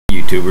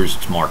YouTubers,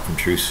 it's Mark from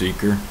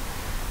TruthSeeker,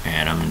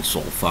 and I'm in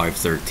Sol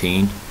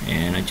 513,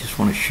 and I just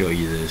want to show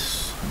you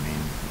this. I mean,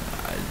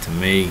 to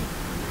me,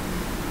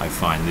 I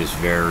find this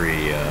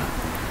very,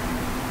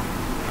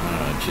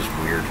 just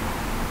weird.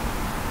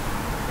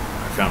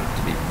 I found it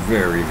to be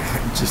very,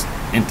 just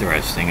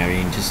interesting. I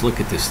mean, just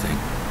look at this thing.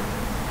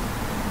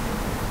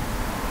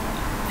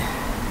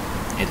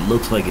 It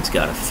looks like it's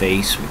got a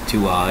face with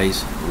two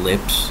eyes,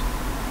 lips.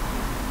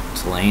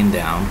 It's laying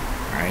down,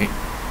 right?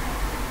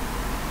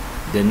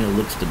 Then it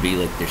looks to be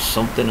like there's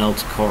something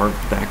else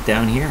carved back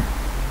down here.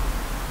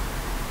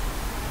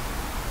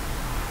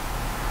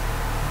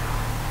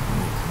 Let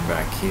me come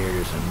back here.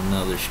 There's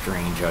another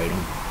strange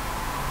item.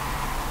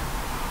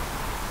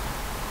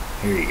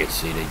 Here you can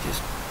see they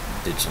just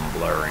did some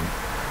blurring.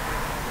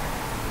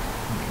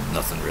 I mean,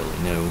 nothing really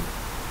new.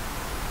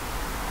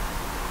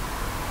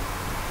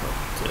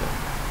 But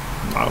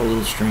a lot of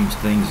little strange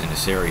things in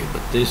this area,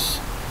 but this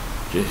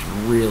just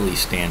really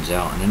stands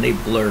out. And then they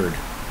blurred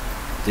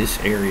this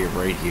area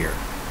right here.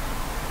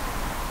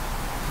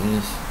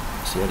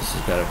 See how this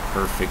has got a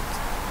perfect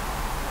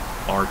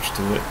arch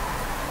to it?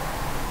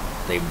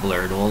 They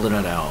blurred all of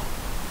that out,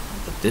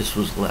 but this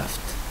was left.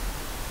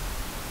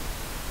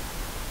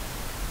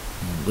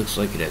 And it looks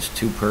like it has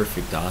two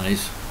perfect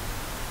eyes,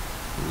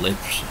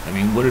 lips. I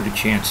mean, what are the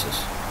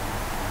chances?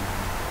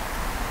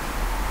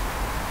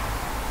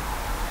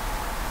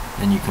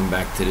 Then you come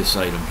back to this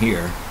item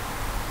here,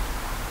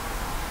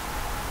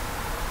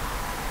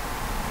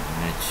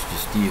 and it's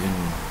just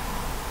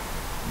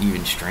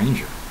even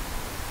stranger.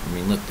 I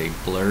mean, look, they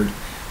blurred.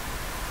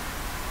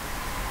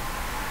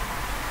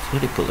 So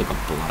they put like a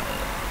black,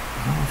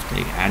 I don't know if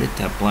they added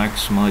that black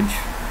smudge.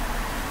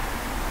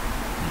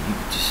 You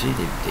can just see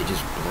they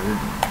just blurred.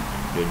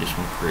 They just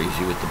went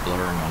crazy with the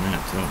blurring on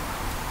that too.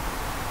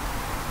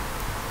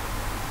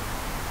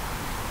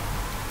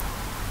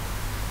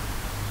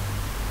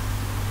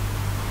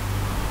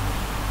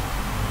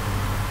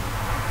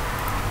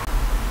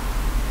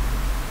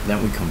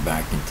 Then we come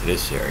back into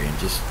this area and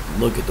just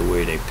look at the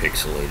way they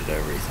pixelated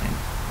everything.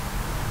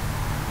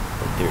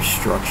 But there's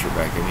structure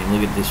back. I mean,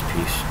 look at this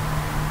piece.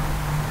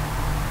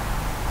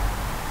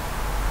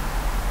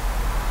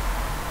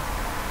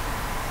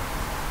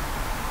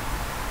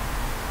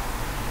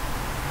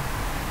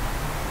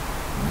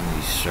 And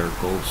these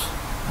circles,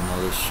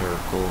 another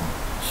circle,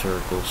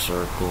 circle,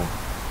 circle.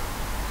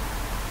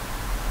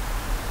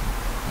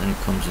 Then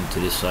it comes into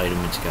this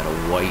item. It's got a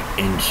white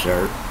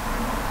insert.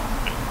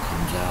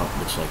 Out,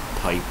 looks like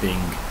piping.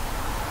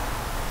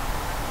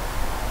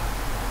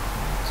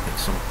 It's got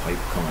some pipe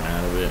coming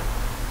out of it.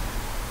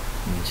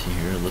 You can see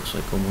here, it looks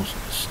like almost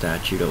a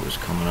statue that was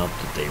coming up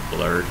that they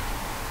blurred.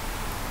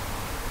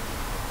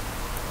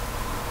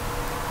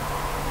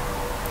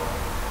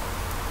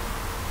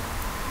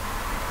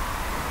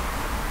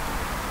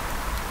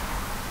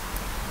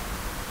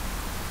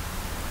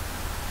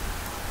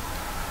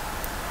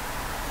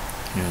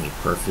 Here's a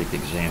perfect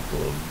example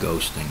of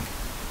ghosting.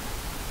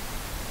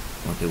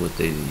 Look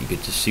at you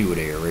get to see where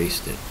they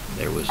erased it.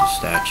 There was a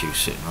statue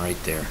sitting right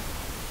there.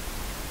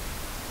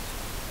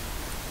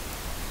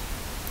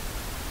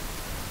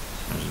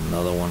 There's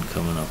another one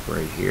coming up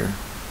right here.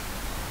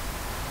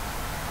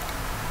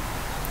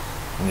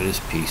 Look at this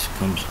piece. It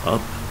comes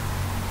up.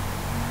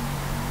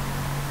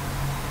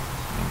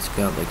 And it's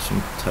got like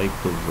some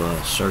type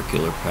of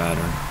circular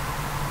pattern.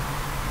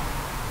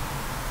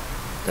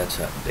 That's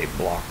how they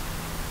block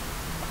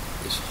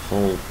this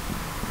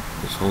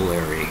whole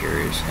area here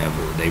is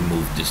heavily, they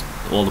moved just,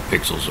 all the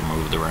pixels are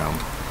moved around.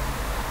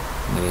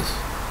 Look at this,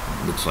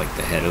 it looks like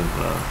the head of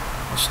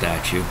a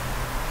statue.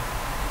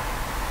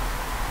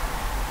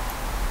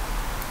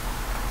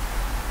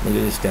 Look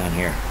at this down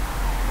here.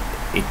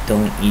 It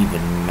don't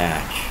even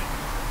match.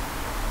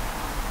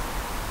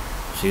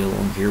 See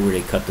along here where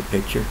they cut the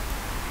picture?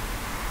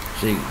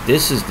 See,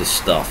 this is the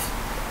stuff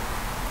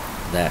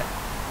that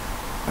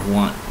I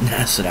want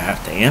NASA to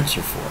have to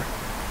answer for.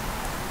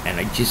 And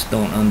I just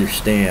don't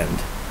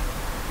understand.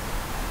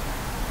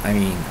 I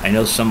mean, I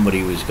know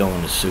somebody was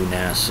going to sue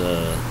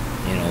NASA,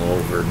 you know,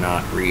 over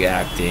not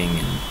reacting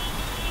and,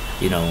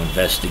 you know,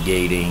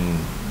 investigating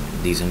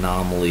these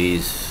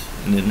anomalies.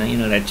 And then, you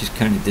know, that just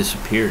kind of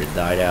disappeared. It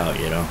died out,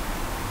 you know.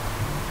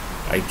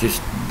 I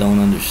just don't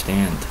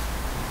understand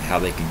how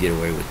they could get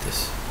away with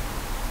this.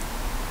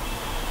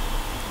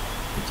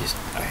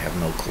 I have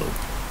no clue.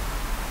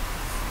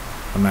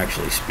 I'm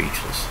actually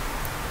speechless.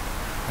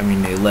 I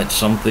mean, they let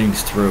some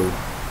things through,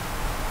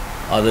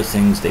 other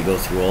things they go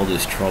through all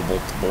this trouble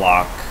to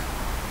block.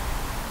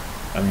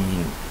 I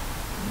mean,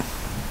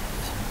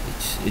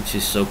 it's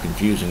just so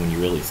confusing when you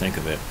really think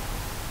of it.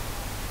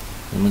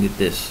 And look at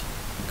this.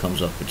 It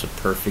comes up, it's a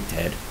perfect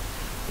head.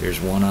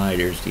 There's one eye,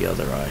 there's the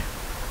other eye.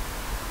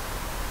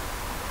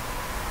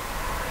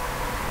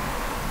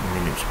 I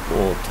mean, there's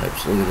all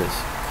types. Look at this.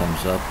 It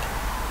comes up.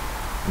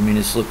 I mean,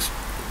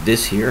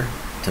 this here,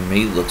 to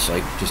me, looks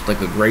like just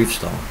like a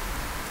gravestone.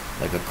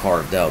 Like a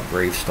carved out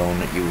gravestone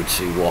that you would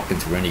see walking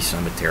through any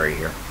cemetery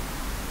here.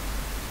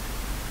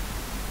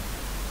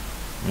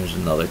 There's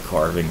another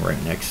carving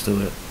right next to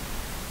it.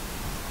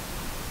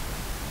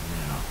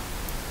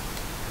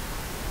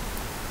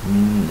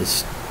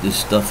 This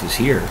stuff is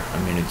here. I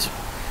mean, it's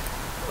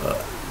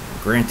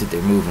granted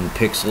they're moving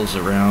pixels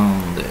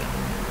around,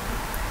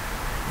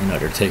 and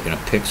they're taking a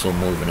pixel,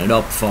 moving it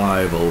up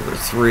 5 over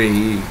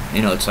 3.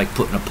 It's like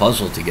putting a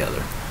puzzle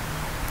together.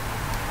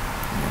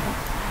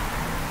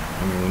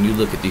 I mean, when you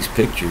look at these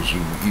pictures,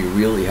 you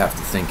really have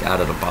to think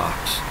out of the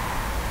box.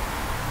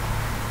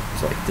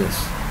 It's like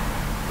this.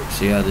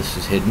 See how this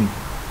is hidden?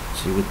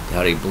 See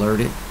how they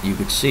blurred it? You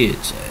could see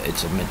it's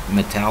a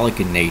metallic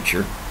in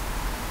nature.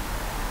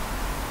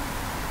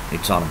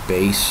 It's on a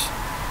base,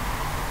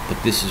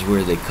 but this is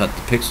where they cut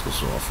the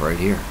pixels off, right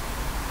here.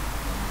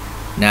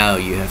 Now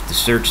you have to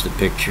search the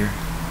picture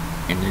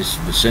in this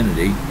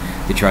vicinity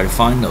to try to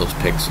find those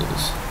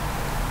pixels.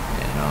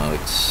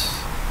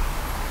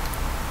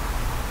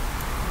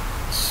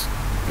 It's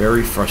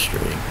very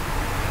frustrating,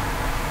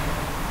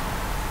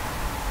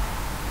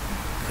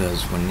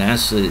 because when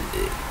NASA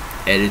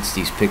edits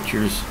these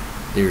pictures,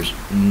 there's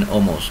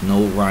almost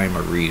no rhyme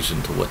or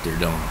reason to what they're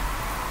doing.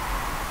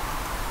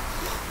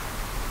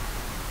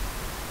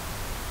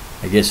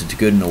 I guess it's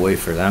good in a way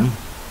for them,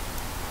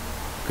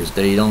 because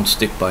they don't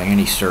stick by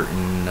any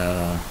certain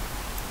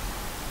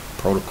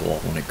protocol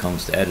when it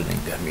comes to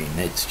editing. I mean,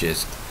 it's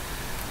just,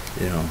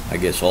 I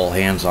guess all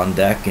hands on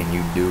deck, and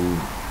you do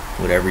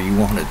whatever you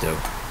want to do,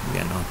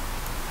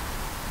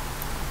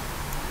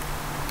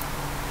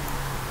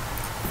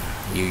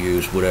 You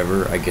use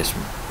whatever, I guess,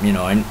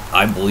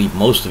 I believe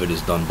most of it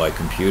is done by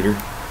computer.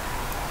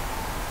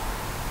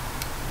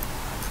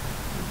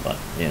 But,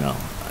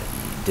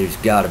 there's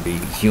got to be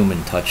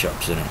human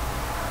touch-ups in it.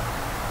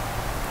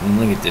 I mean,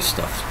 look at this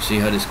stuff. See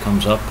how this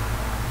comes up?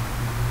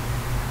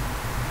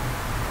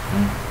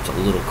 It's a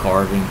little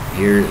carving.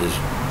 Here is,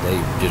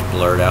 they just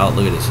blurred out.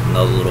 Look at this,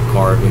 another little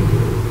carving.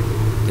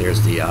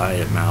 There's the eye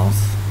and mouth.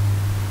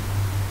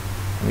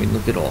 I mean,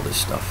 look at all this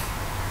stuff.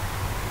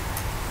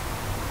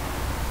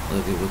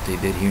 Look at what they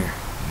did here.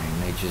 I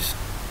mean, they just...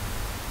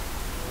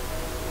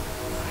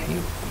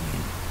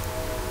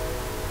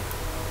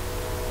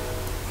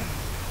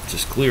 it's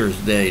as clear as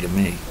day to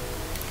me.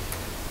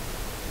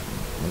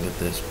 Look at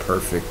this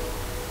perfect,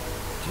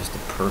 just a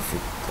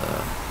perfect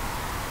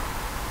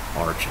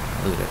arch.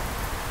 Look at it.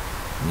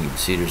 And you can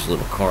see there's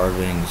little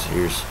carvings.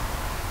 Here's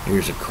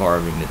a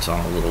carving that's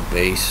on a little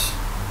base.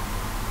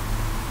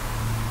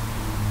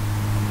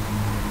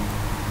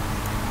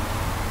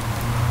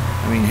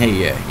 I mean, hey,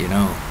 yeah,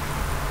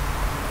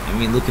 I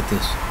mean, look at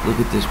this. Look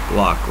at this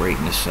block right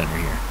in the center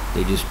here.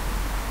 They just...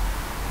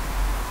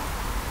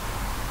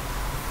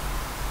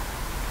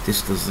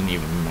 this doesn't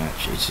even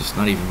match. It's just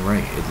not even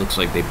right. It looks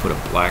like they put a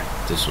black...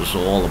 this was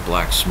all a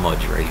black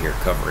smudge right here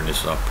covering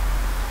this up.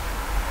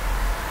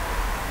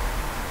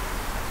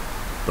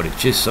 But it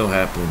just so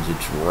happens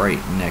it's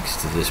right next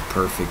to this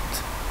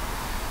perfect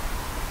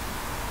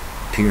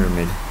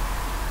pyramid.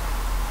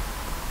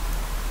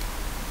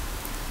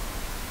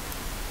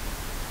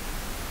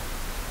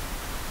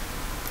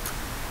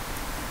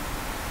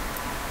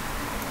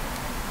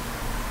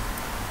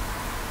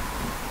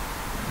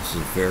 This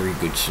is a very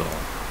good saw.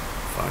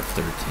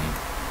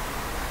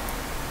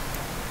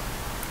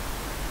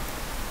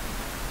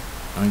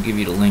 513. I'll give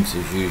you the links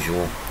as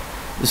usual.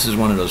 This is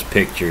one of those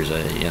pictures,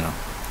 you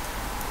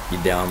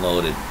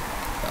download it,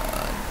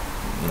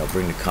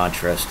 bring the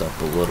contrast up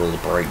a little, the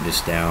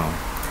brightness down,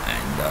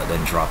 and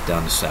then drop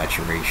down the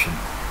saturation.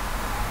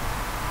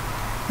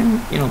 And,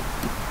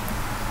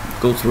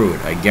 go through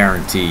it. I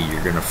guarantee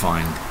you're going to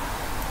find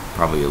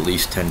probably at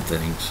least 10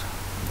 things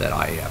that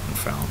I haven't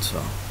found.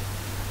 So,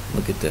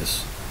 look at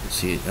this.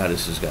 See how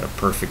this has got a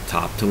perfect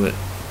top to it?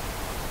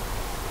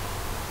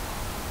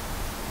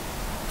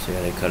 See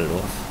how they cut it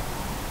off?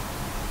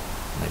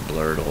 They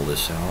blurred all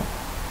this out.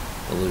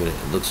 But look at it.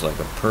 It looks like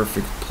a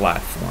perfect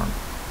platform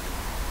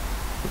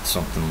with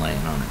something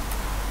laying on it.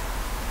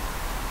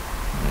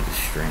 Look at the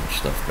strange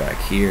stuff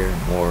back here.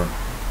 More.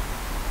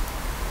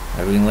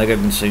 Everything like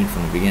I've been saying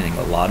from the beginning.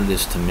 A lot of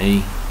this to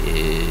me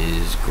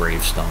is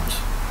gravestones.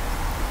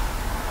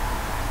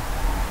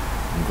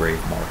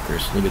 Grave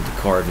markers. Look at the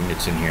carving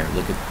that's in here.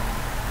 Look at,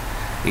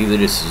 either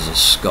this is a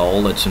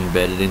skull that's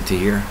embedded into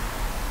here.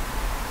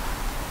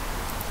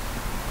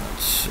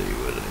 Let's see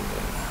what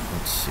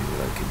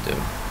I could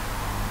do.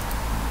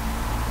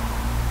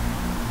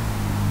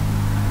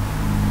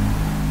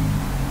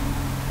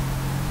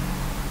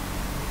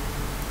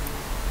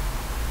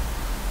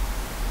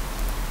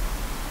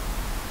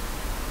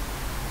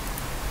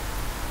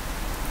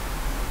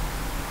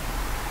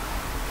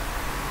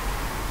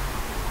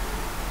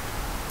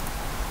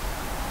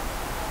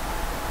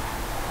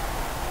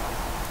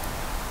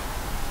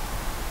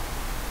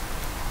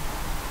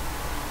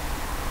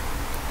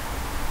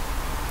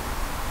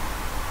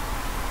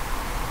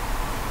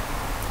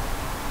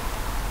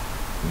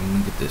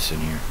 Look at this in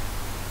here.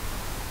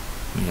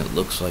 I mean, it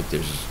looks like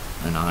there's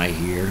an eye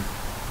here.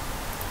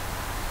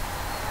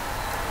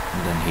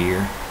 And then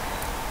here.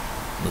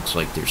 Looks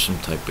like there's some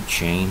type of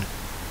chain.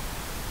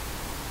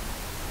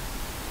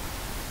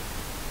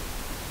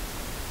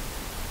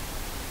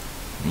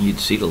 And you'd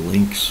see the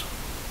links.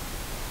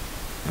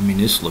 I mean,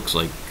 this looks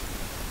like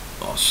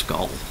a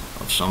skull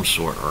of some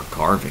sort or a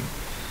carving.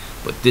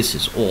 But this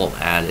is all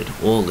added.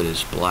 All it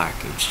is black.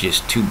 It's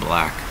just too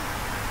black.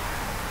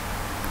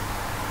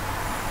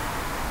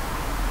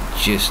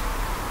 Just,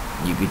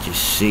 you could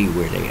just see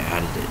where they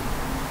added it.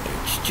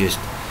 It's just,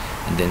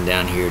 and then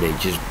down here they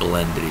just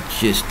blended it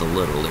just a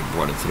little. They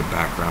brought it to the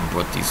background,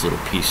 brought these little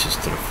pieces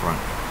to the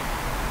front.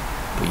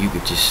 But you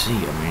could just see,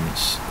 I mean,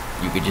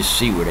 you could just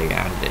see where they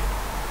added it.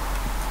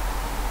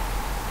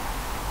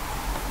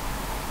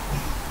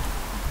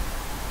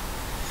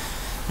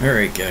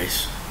 Alright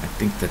guys, I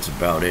think that's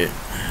about it.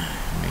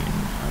 I mean,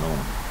 I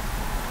don't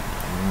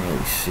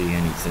really see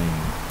anything.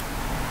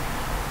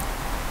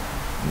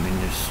 I mean,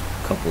 there's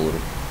a couple little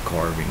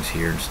carvings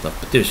here and stuff,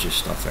 but there's just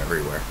stuff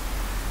everywhere.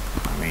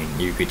 I mean,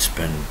 you could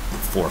spend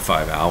 4 or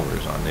 5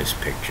 hours on this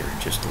picture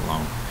just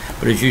alone.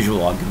 But as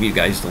usual, I'll give you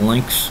guys the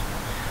links,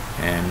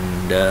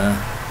 and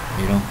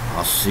you know,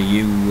 I'll see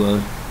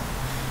you,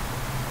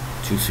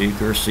 Truth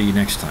Seeker. See you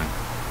next time.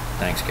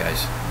 Thanks,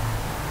 guys.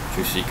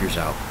 Truth Seekers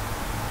out.